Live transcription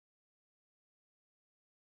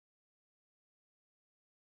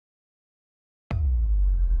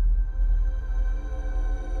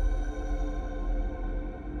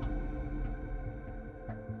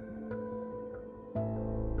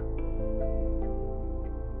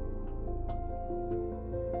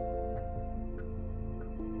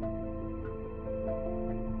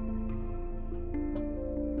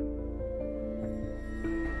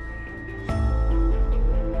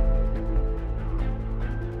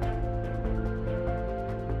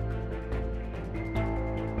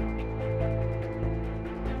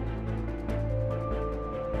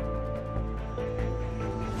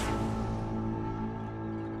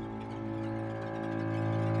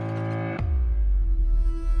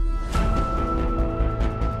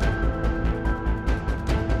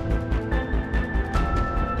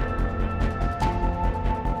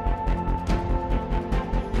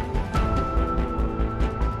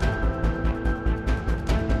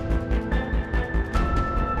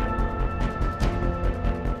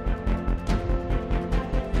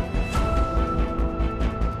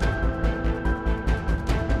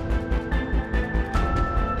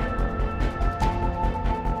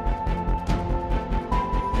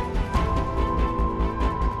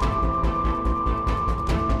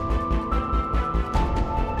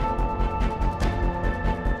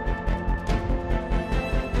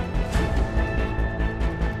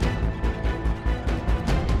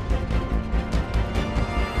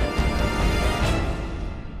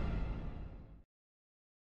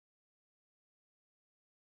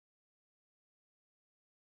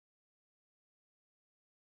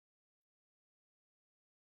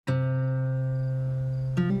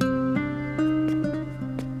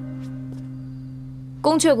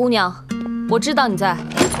宫阙姑娘，我知道你在。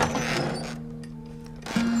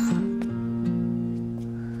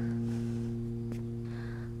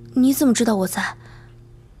你怎么知道我在？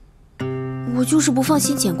我就是不放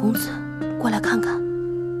心简公子，过来看看，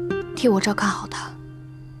替我照看好他。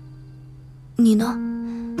你呢？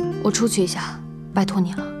我出去一下，拜托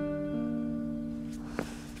你了。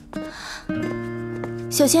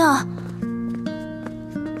小心啊！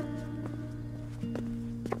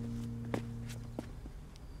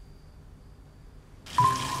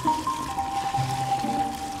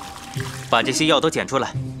把这些药都捡出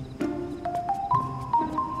来。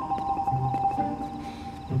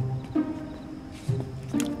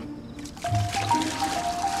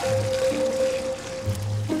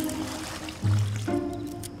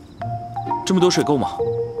这么多水够吗？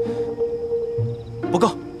不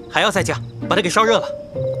够，还要再加，把它给烧热了。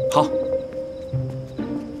好。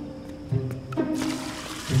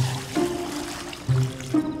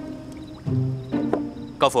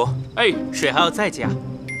高福，哎，水还要再加。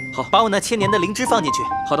好，把我那1000年的灵芝放进去。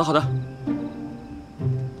好的，好的。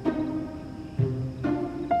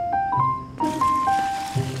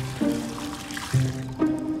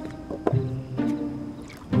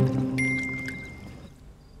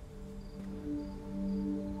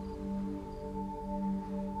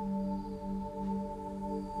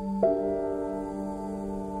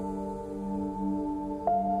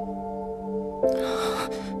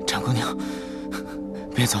长姑娘，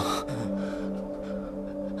别走。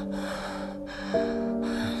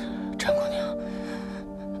长姑娘，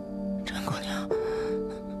长姑娘。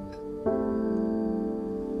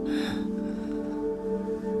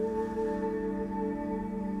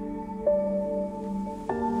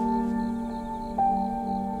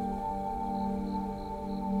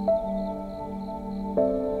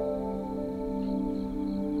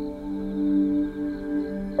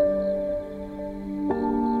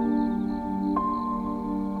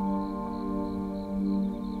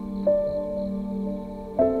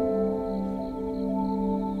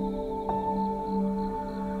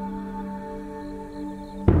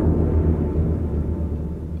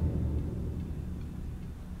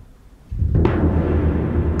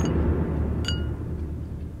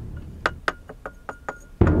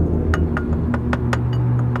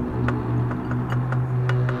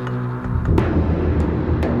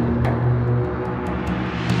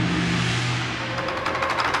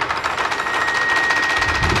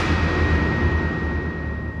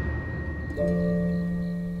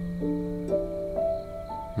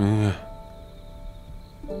明月，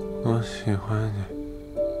我喜欢你。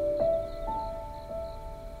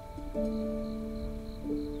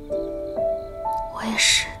我也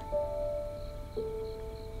是。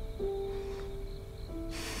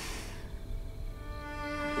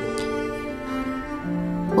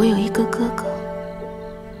我有一个哥哥，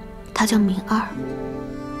他叫明二，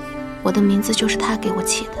我的名字就是他给我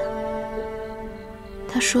起的。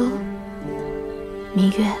他说：“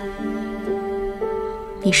明月，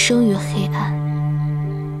你生于黑暗，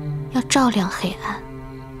要照亮黑暗。”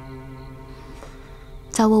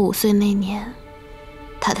在我5岁那年，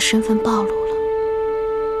他的身份暴露了，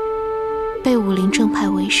被武林正派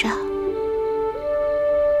围杀，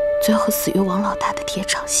最后死于王老大的铁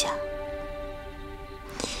掌下。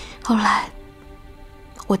后来，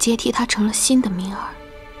我接替他成了新的明儿。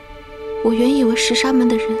我原以为石沙门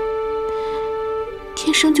的人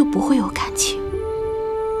天生就不会有感情，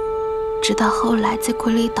直到后来在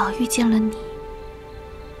傀儡岛遇见了你。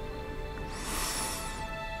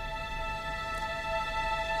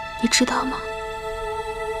你知道吗？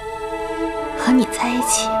和你在一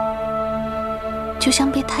起，就像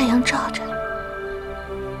被太阳照着，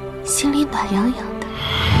心里暖洋洋的。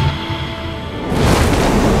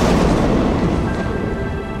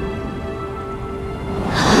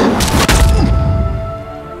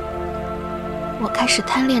我开始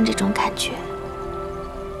贪恋这种感觉。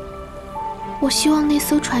我希望那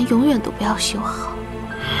艘船永远都不要修好。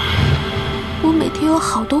我每天有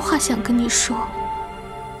好多话想跟你说。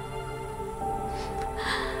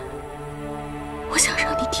我想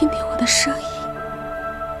让你听听我的声音。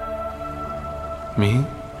明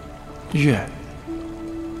月，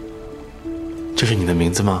这是你的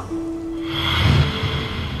名字吗？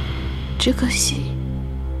只可惜，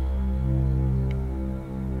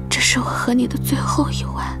这是我和你的最后一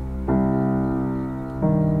晚。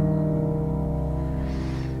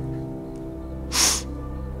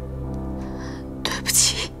对不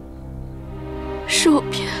起，是我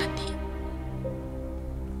骗了你。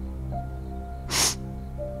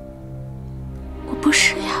我不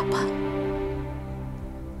是哑巴，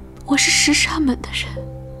我是石沙门的人。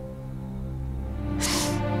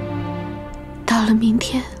到到了明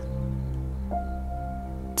天，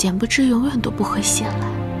简不知永远都不会醒来，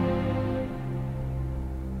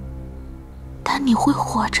但你会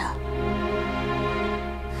活着。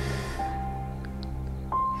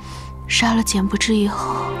杀了简不知以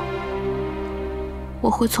后，我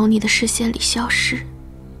会从你的视线里消失，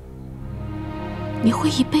你会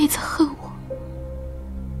一辈子恨我。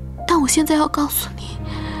但我现在要告诉你，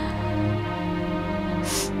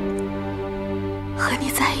和你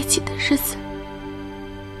在一起的日子，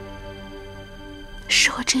是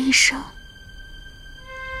我这一生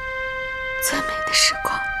最美的时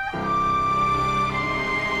光。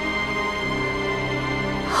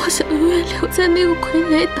好想永远留在那个傀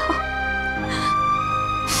儡岛。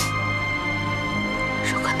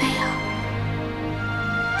如果那样，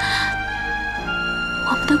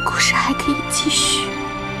我们的故事还可以继续。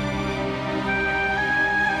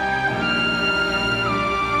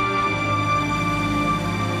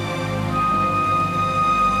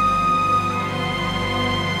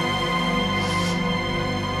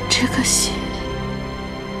只可惜，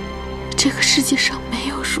这个世界上没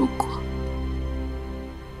有如果。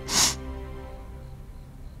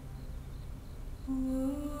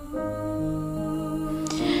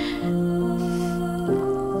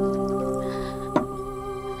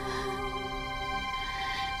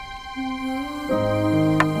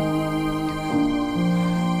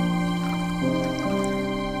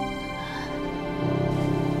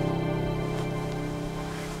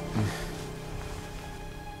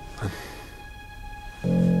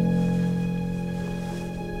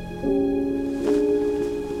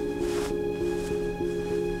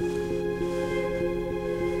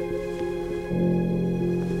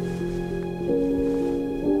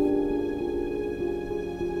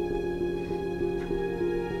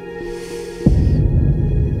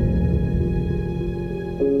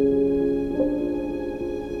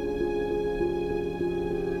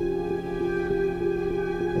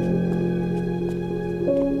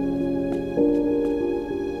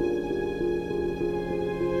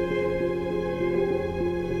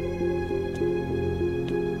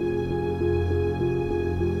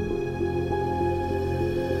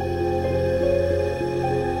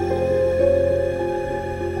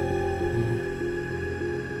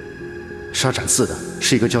沙展寺的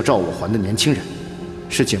是一个叫赵我环的年轻人，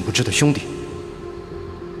是简不知的兄弟。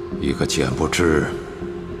一个简不知，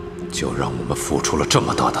就让我们付出了这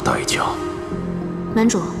么大的代价。门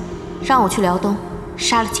主，让我去辽东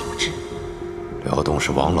杀了简不知。辽东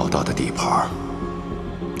是王老大的地盘，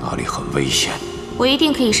那里很危险。我一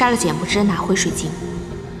定可以杀了简不知，拿回水晶。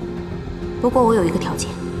不过我有一个条件。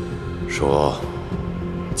说。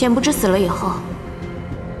简不知死了以后，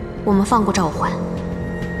我们放过赵我环。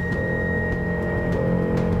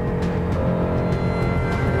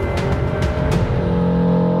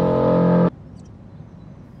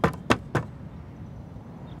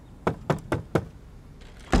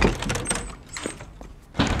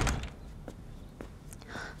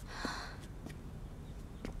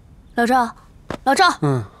老赵，老赵，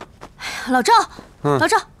老赵，老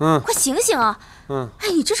赵，快醒醒啊！哎，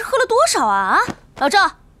你这是喝了多少啊？老赵，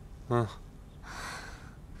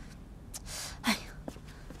哎呀，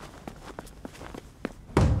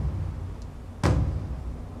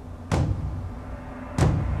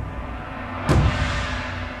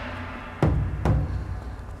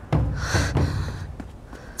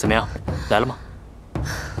怎么样，来了吗？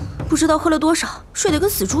不知道喝了多少，睡得跟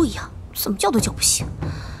死猪一样，怎么叫都叫不醒。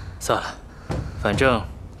算了，反正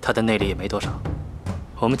他的内力也没多少，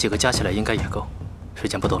我们几个加起来应该也够。时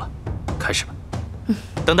间不多了，开始吧。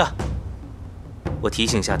等等，我提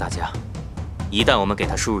醒一下大家，一旦我们给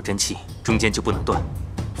他输入真气，中间就不能断，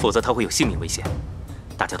否则他会有性命危险。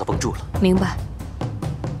大家都绷住了。明白。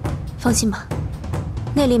放心吧，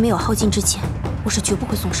内力没有耗尽之前，我是绝不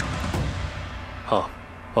会松手的。好，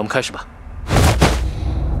我们开始吧。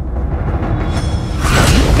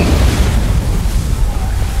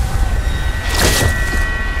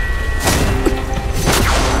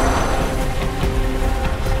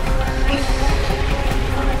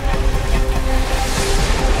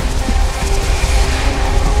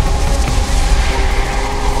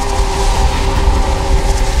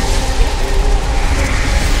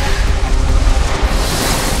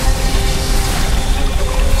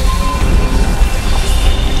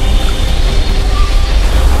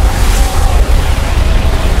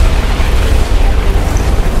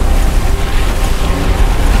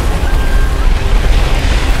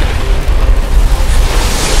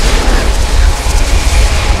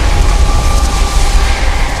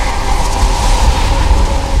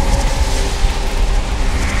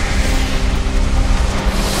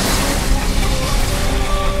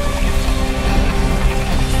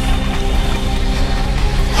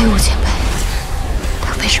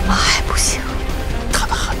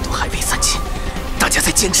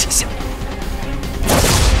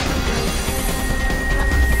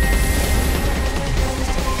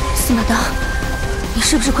怎么的？你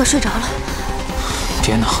是不是快睡着了？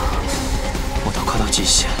别闹，我都快到极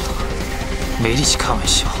限了，没力气开玩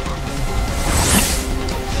笑。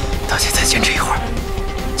大姐，再坚持一会儿，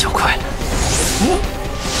就快了。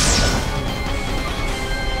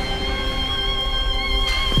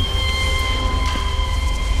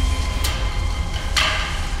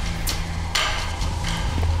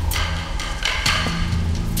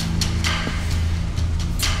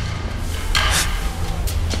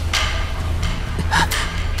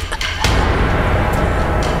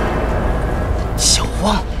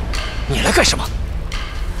你来干什么？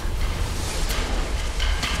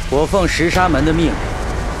我奉石沙门的命令，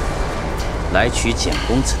来取简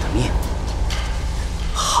公子的命。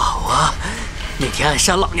好啊，那天暗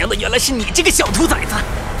杀老娘的原来是你这个小兔崽子！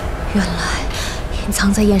原来隐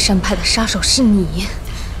藏在燕山派的杀手是你。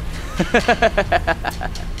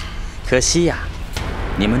可惜呀，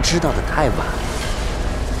你们知道的太晚了。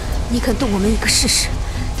你肯动我们一个试试，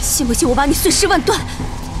信不信我把你碎尸万段？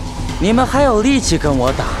你们还有力气跟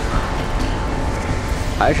我打吗？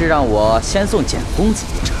还是让我先送简公子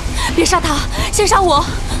一程。别杀他，先杀我！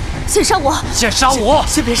先杀我！先杀我！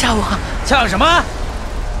先别杀我！抢什么？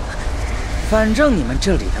反正你们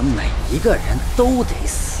这里的每一个人都得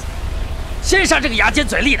死。先杀这个牙尖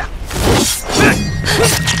嘴利的！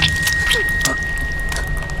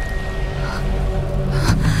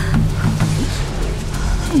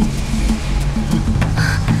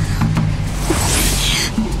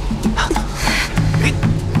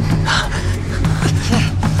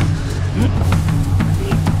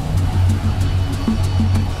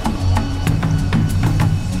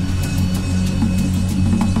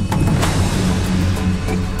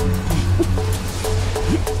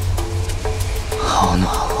好暖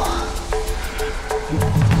和。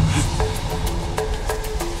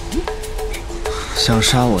想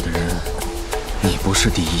杀我的人，你不是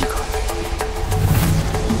第一个。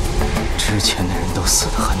之前的人都死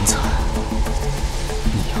得很惨，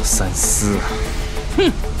你要三思啊！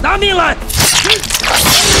哼，拿命来！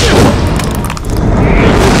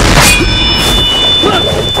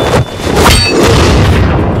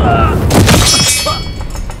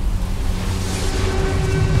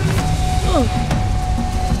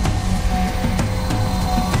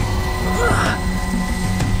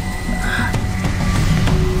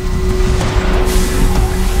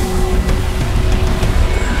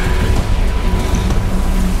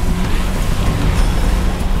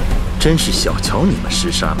真是小瞧你们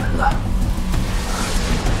石沙门了，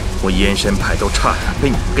我燕山派都差点被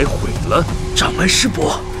你们给毁了。掌门师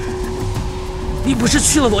伯，你不是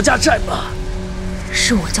去了罗家寨吗？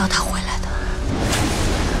是我叫他回来的。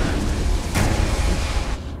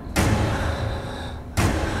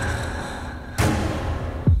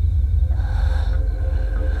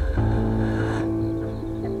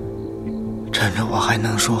趁着我还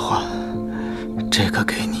能说话，这个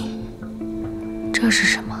给你。这是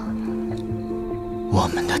什么？我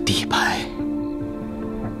们的底牌。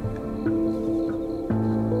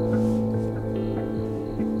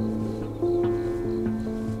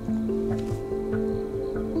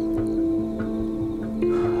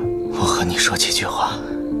我和你说几句话。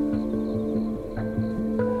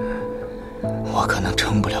我可能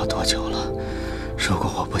撑不了多久了，如果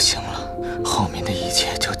我不行了，后面的一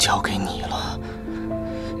切就交给你了。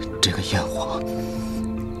这个焰火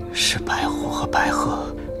是白狐和白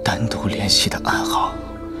鹤单独联系的暗号，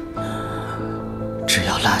只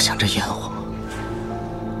要拉响这焰火，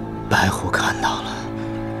白狐看到了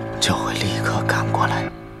就会立刻赶过来，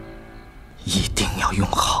一定要用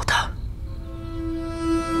好它。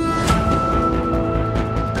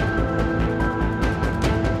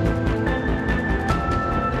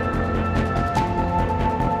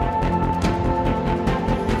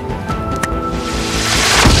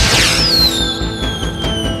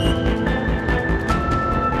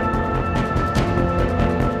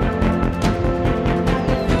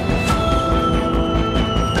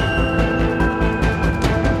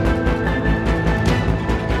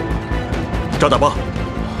赵大帮，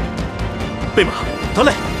备马，得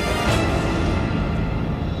嘞。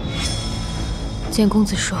简公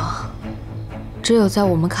子说，只有在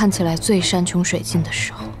我们看起来最山穷水尽的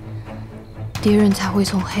时候，敌人才会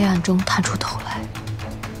从黑暗中探出头来。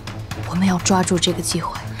我们要抓住这个机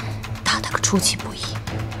会，打他个出其不意。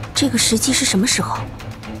这个时机是什么时候？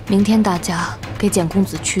明天大家给简公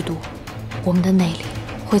子驱毒，我们的内力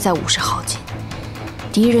会在50耗尽，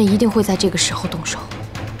敌人一定会在这个时候动手。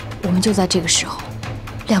我们就在这个时候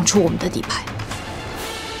亮出我们的底牌。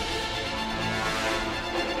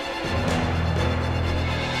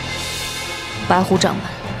白狐掌门，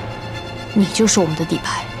你就是我们的底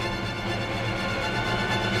牌。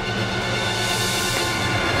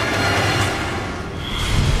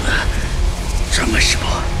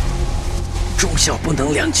忠孝不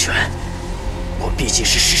能两全。我毕竟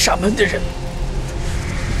是石沙门的人，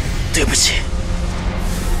对不起。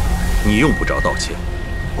你用不着道歉。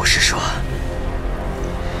我是说，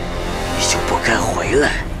你就不该回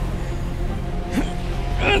来。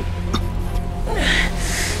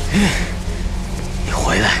你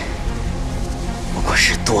回来，不过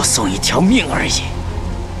是多送一条命而已。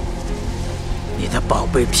你的宝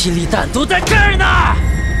贝霹雳弹都在这儿呢。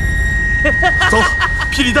走，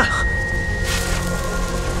霹雳弹。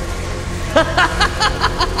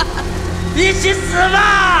一起死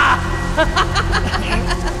吧！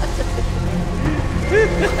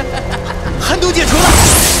寒冬解除了。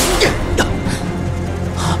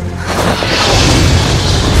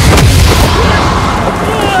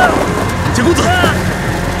简公子，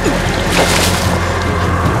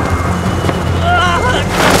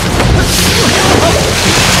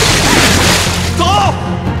走，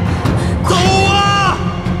走啊！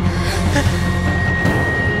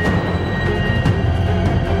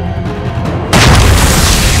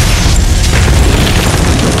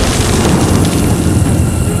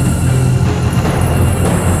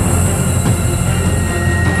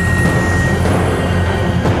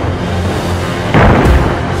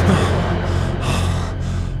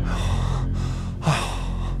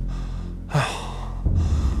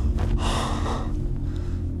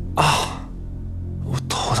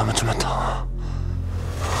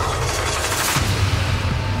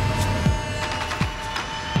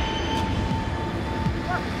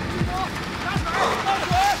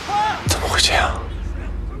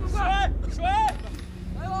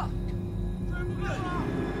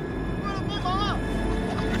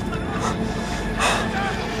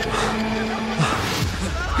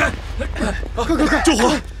救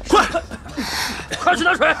火！快，快去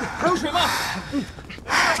拿水！还有水吗？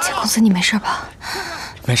简公子，你没事吧？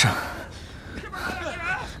没事。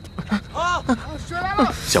水来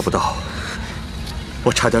了！想不到，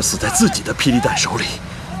我差点死在自己的霹雳弹手里。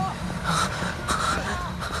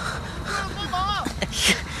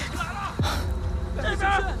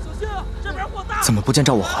怎么不见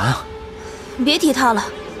赵我还啊？别提他了，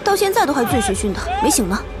到现在都还醉醺醺的，没醒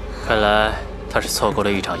呢。看来他是错过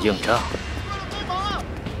了一场硬仗。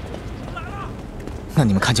那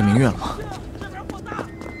你们看见明月了吗？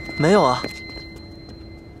没有啊。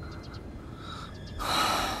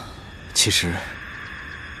其实，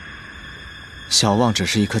小望只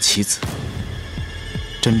是一颗棋子，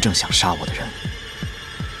真正想杀我的人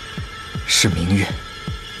是明月。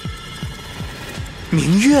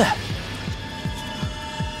明月。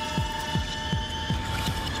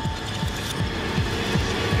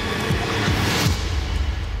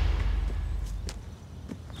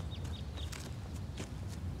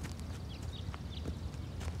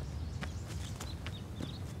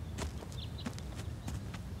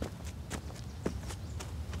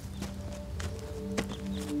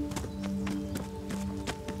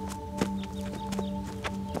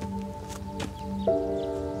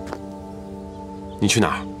你去哪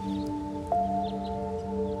儿？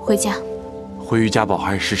回家。回于家堡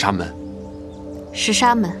还是石沙门？石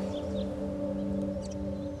沙门。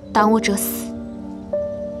挡我者死。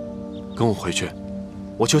跟我回去，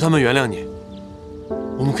我求他们原谅你。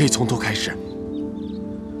我们可以从头开始。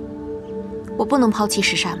我不能抛弃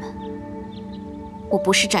石沙门。我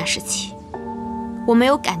不是战士棋，我没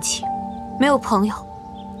有感情，没有朋友，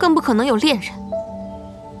更不可能有恋人。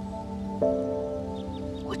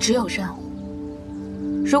我只有任务。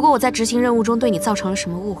如果我在执行任务中对你造成了什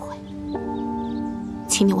么误会，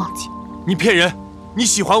请你忘记。你骗人！你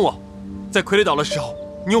喜欢我，在傀儡岛的时候，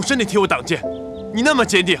你用身体替我挡剑，你那么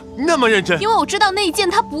坚定，你那么认真。因为我知道那一剑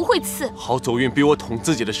它不会刺。郝走运逼我捅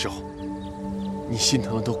自己的时候，你心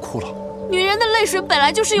疼的都哭了。女人的泪水本来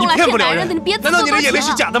就是用来骗男人的，你别自作多情了。难道你的眼泪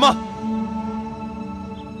是假的吗？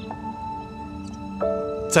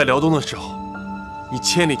在辽东的时候，你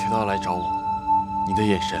千里迢迢来找我，你的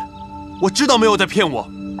眼神，我知道没有在骗我。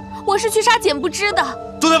我是去杀简不知的。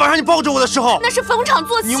昨天晚上你抱着我的时候，那是逢场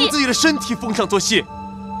作戏。你用自己的身体逢场作戏。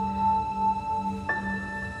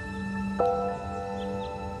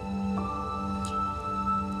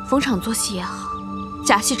逢场作戏也好，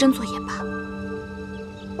假戏真做也罢，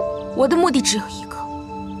我的目的只有一个，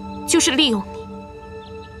就是利用你，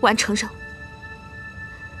完成任务。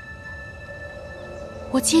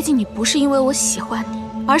我接近你不是因为我喜欢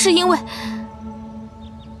你，而是因为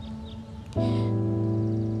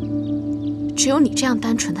只有你这样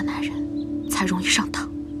单纯的男人才容易上当。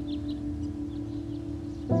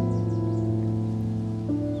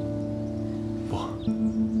不，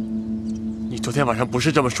你昨天晚上不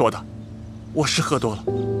是这么说的，我是喝多了，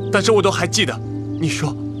但是我都还记得，你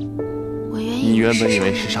说，我愿意。你原本以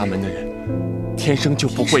为是沙门的人，天生就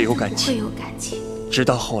不会有感情，会有感情。直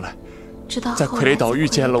到后来，在傀儡岛遇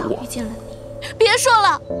见了我。别说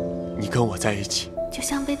了，你跟我在一起，就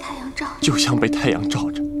像被太阳照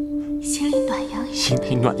着，心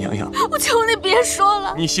里暖洋洋。我求你别说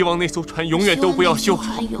了。你希望那艘船永远都不要修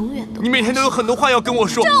好，你每天都有很多话要跟我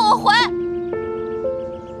说。让我回。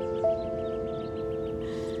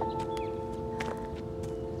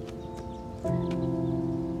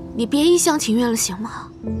你别一厢情愿了，行吗？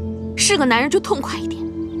是个男人就痛快一点。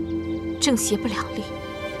正邪不两立，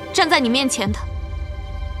站在你面前的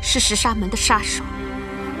是石沙门的杀手，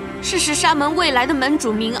是石沙门未来的门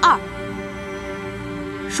主明二。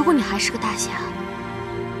如果你还是个大侠，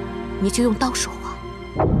你就用刀说话。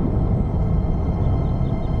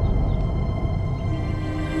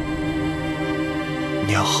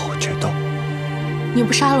你要好好决斗。你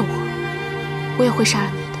不杀了我，我也会杀了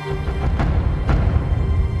你的。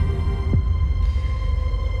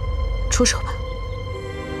出手吧。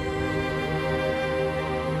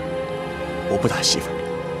我不打媳妇儿。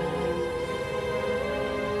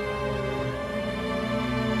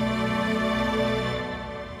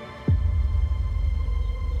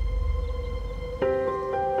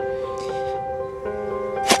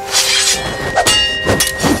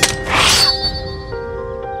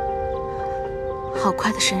好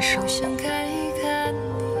快的身手。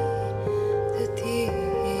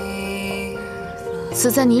死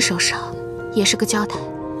在你手上也是个交代。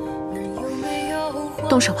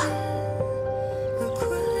动手吧。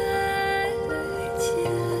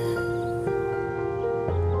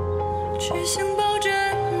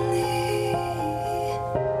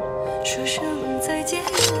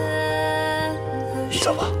你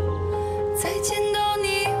走吧，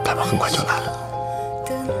他们很快就来了。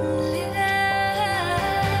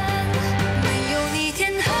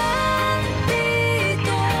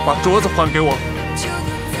把镯子还给我。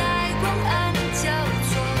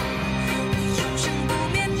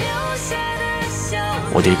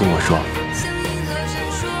我爹跟我说，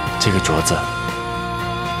这个镯子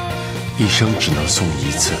一生只能送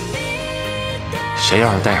一次，谁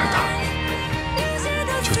要是戴上它，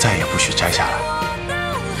就再也不许摘下来。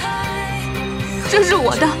这是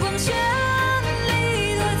我的。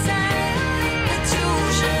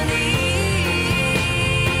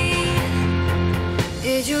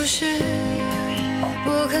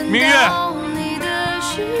明月，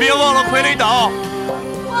别忘了傀儡岛。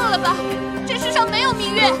忘了吧，这世上没有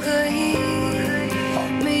明月。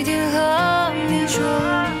每天和你说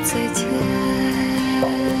再见。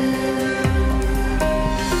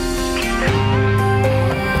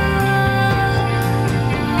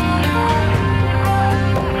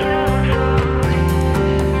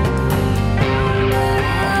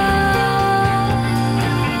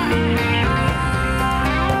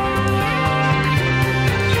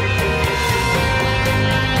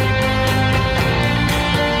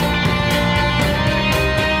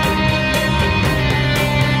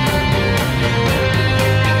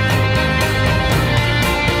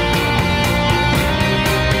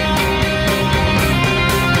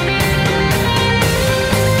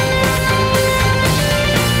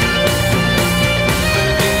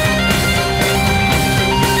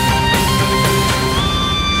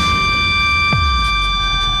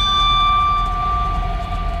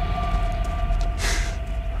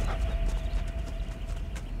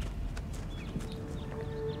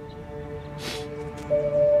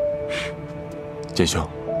剑兄，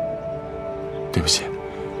对不起，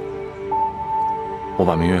我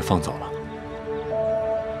把明月放走了，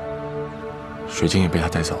水晶也被他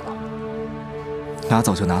带走了。拿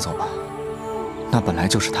走就拿走吧，那本来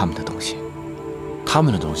就是他们的东西。他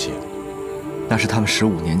们的东西？那是他们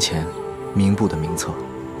15年前明部的名册，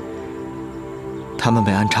他们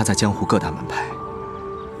被安插在江湖各大门派，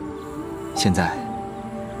现在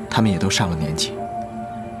他们也都上了年纪。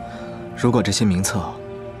如果这些名册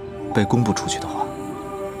被公布出去的话，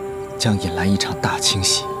将引来一场大清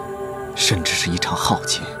洗，甚至是一场浩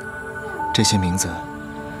劫。这些名字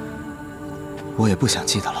我也不想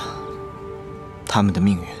记得了，他们的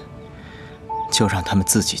命运就让他们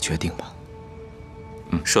自己决定吧。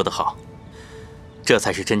说得好，这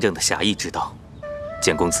才是真正的侠义之道。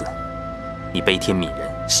简公子，你悲天悯人，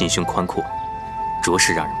心胸宽阔，着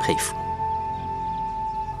实让人佩服。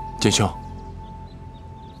剑兄，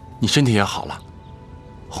你身体也好了，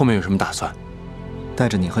后面有什么打算？带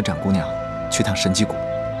着你和展姑娘去趟神机谷，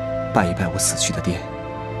拜一拜我死去的爹，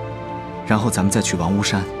然后咱们再去王屋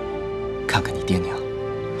山看看你爹娘。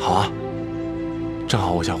好啊，正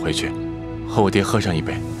好我想回去和我爹喝上一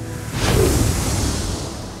杯。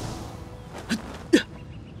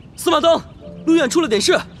司马东，路远出了点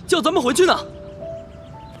事，叫咱们回去呢。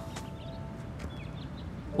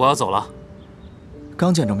我要走了。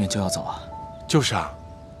刚见着面就要走啊？就是啊。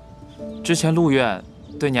之前陆院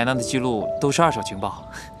对娘娘的记录都是2手情报，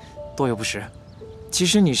多有不实。其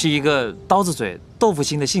实你是一个刀子嘴豆腐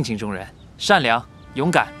心的性情中人，善良、勇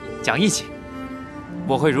敢、讲义气。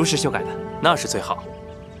我会如实修改的。那是最好。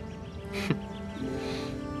哼。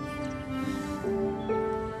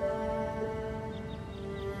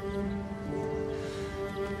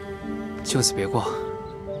就此别过。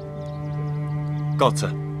告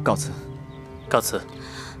辞。告辞。告辞。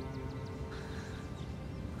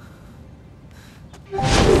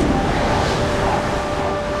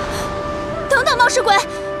等等，冒失鬼！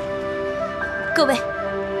各位，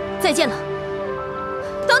再见了。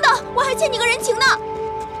等等，我还欠你个人情呢。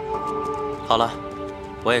好了，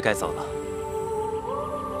我也该走了。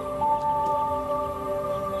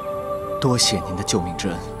多谢您的救命之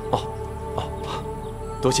恩。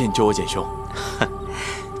多谢你救我简兄。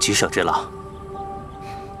举手之劳。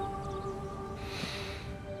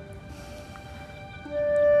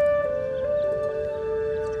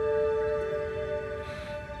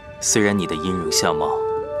虽然你的音容相貌、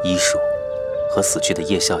医术和死去的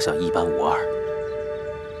叶笑笑一般无二，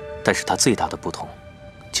但是他最大的不同，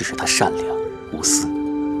就是他善良无私，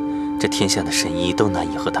这天下的神医都难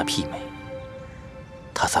以和他媲美。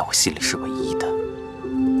他在我心里是唯一的。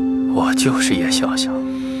我就是叶笑笑。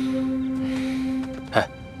哎，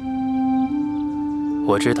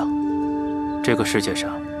我知道，这个世界上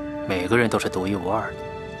每个人都是独一无二的。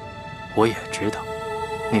我也知道，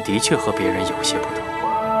你的确和别人有些不同。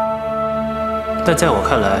但在我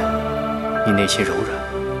看来，你内心柔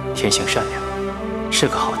软，天性善良，是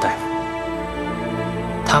个好大夫。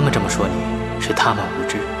他们这么说你，是他们无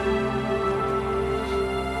知。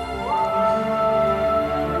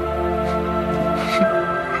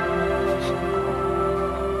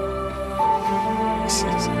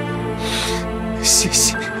谢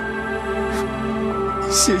谢，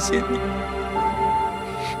谢谢你。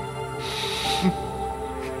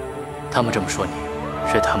他们这么说你，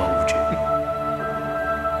是他们无知。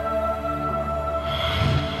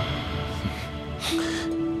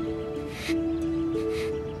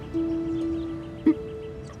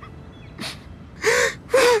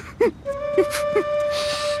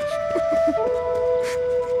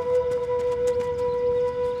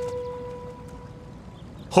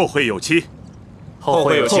后会有期。后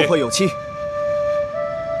会有期。后会有期。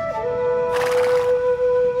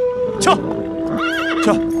撤！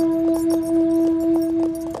撤！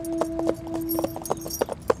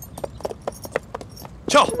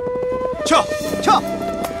撤！撤！撤！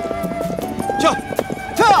撤！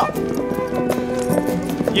撤！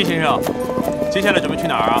叶先生，接下来准备去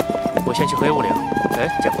哪儿啊？我先去黑屋里了。哎，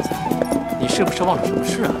简公子，你是不是忘了什么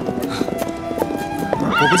事啊？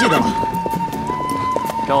我不记得了。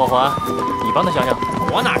张我还，你帮他想想。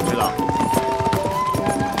我哪知道？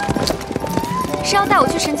是要带我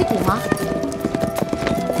去神机谷吗？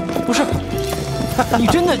不是，你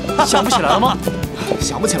真的想不起来了吗？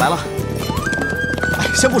想不起来了。哎，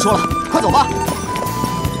先不说了，快走吧。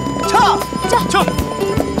撤！撤！撤！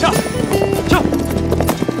撤！撤！撤！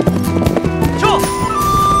撤！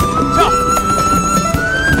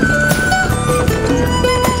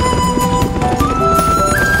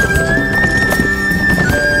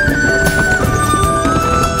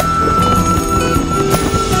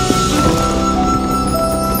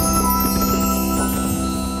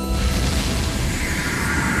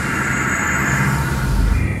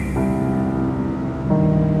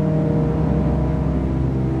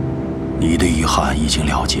你的遗憾已经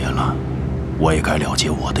了结了，我也该了结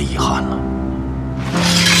我的遗憾了。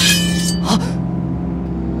啊！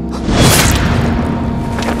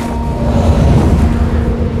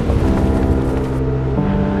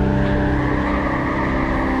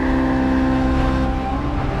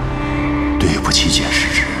对不起，简世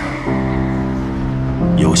之，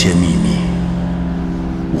有些秘密，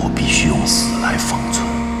我必须用死来封存。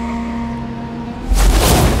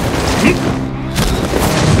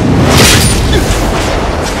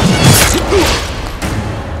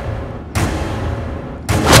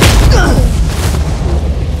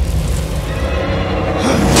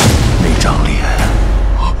那张脸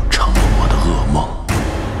成了我的噩梦，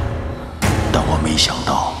但我没想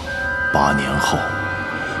到，8年后，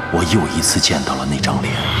我又一次见到了那张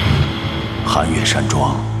脸。寒月山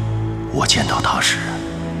庄，我见到他时，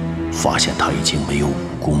发现他已经没有武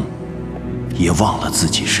功，也忘了自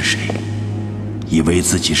己是谁，以为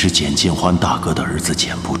自己是简尽欢大哥的儿子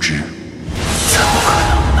简不知。怎么可能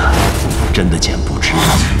呢？真的简不知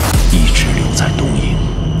一直留在东瀛。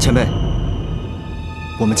前辈，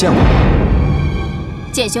我们见过。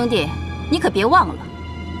简兄弟，你可别忘了，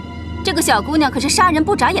这个小姑娘可是杀人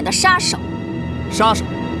不眨眼的杀手。杀手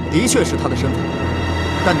的确是她的身份，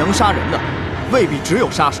但能杀人的未必只有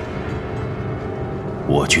杀手。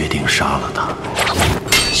我决定杀了他。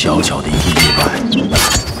小小的一个意外，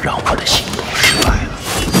让我的行动失败了。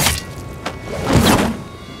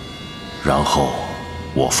然后，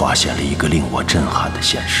我发现了一个令我震撼的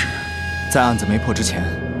现实：在案子没破之前，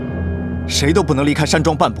谁都不能离开山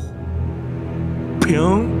庄半步。凭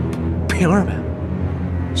什么呀？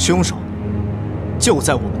凶手就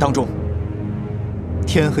在我们当中。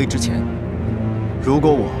天黑之前，如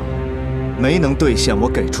果我没能兑现我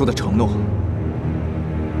给出的承诺，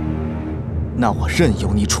那我任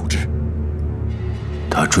由你处置。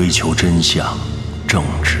他追求真相、正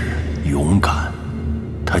直、勇敢，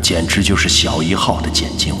他简直就是小一号的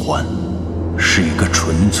简尽欢，是一个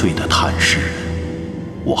纯粹的探视人。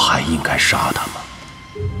我还应该杀他吗？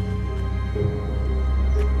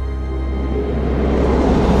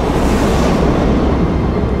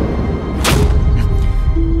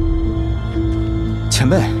前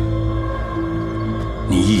辈，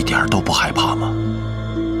你一点都不害怕吗？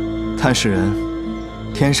探视人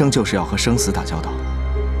天生就是要和生死打交道，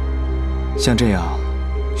像这样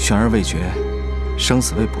悬而未决、生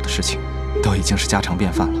死未卜的事情，都已经是家常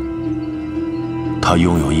便饭了。他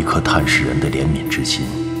拥有一颗探视人的怜悯之心，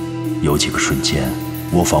有几个瞬间，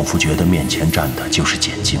我仿佛觉得面前站的就是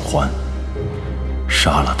简尽欢。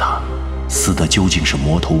杀了他，死的究竟是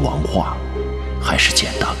魔头王化，还是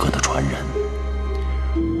简大哥的传人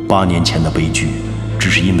？8年前的悲剧，只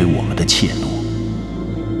是因为我们的怯懦。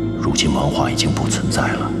如今王化已经不存在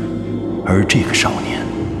了，而这个少年，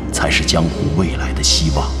才是江湖未来的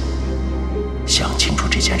希望。想清楚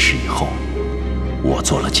这件事以后，我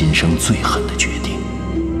做了今生最狠的决定，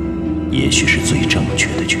也许是最正确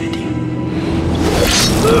的决定。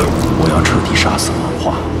我要彻底杀死王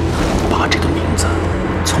化，把这个名字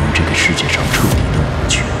从这个世界上彻底的抹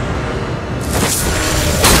去。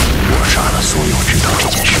我杀了所有知道这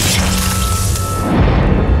件事情，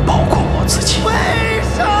包括我自己。为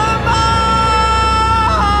什么？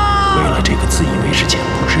为了这个自以为是简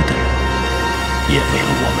不知的人，也为了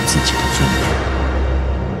我们自己的尊严。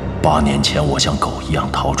8年前，我像狗一样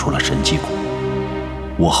逃出了神机谷。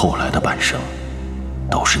我后来的半生，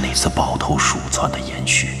都是那次抱头鼠窜的延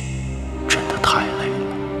续，真的太累了。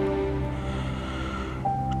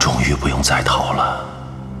终于不用再逃了，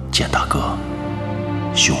简大哥，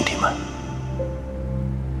兄弟们，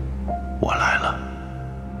我来了。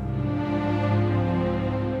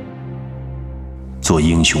做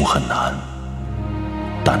英雄很难，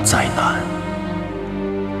但再难，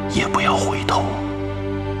也不要回头。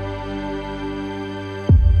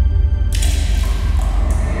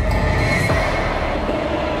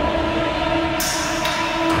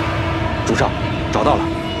主上，找到了。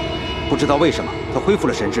不知道为什么他恢复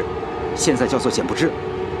了神智，现在叫做简不知。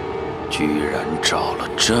居然找了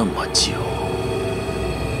这么久，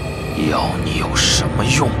要你有什么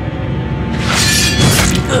用？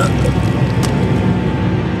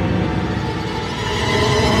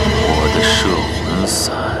我的摄魂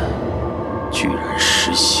伞居然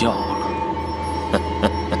失效了，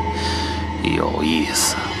有意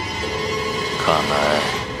思。看来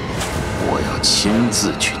我要亲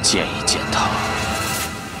自去见一见他。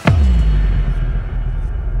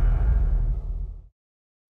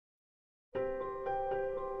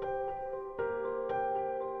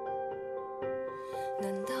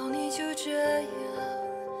难道你就这样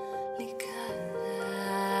离开？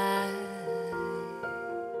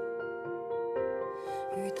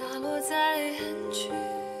雨打落在安居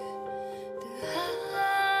的海来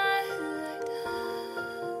的，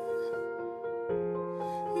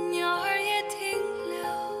鸟儿也停留，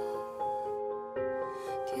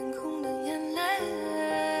天空的眼泪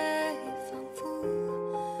仿佛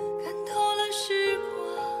看透了时光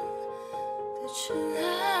的尘埃。